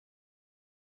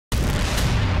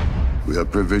We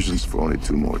have provisions for only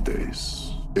 2 more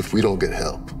days. If we don't get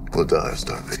help, we'll die of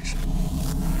starvation.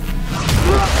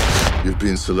 You've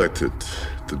been selected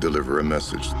to deliver a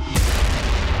message.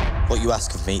 What you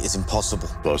ask of me is impossible.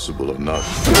 Possible or not,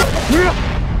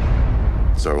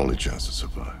 it's our only chance to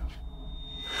survive.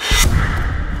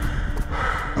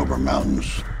 Over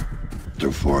mountains,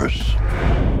 through forests,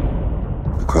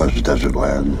 across desert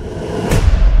land.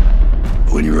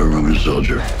 When you're a Roman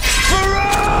soldier,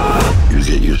 you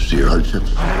get used to your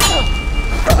hardships.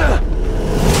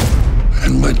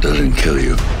 And what doesn't kill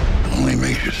you only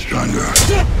makes you stronger.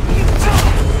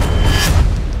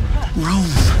 Rome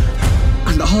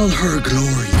and all her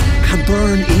glory can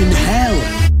burn in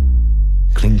hell.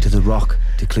 Cling to the rock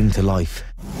to cling to life.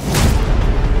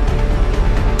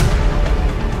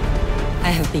 I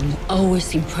have been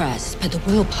always impressed by the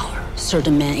willpower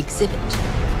certain men exhibit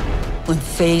when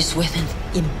faced with an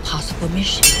impossible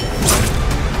mission.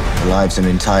 The lives of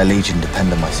an entire legion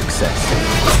depend on my success.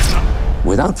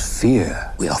 Without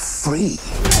fear, we are free.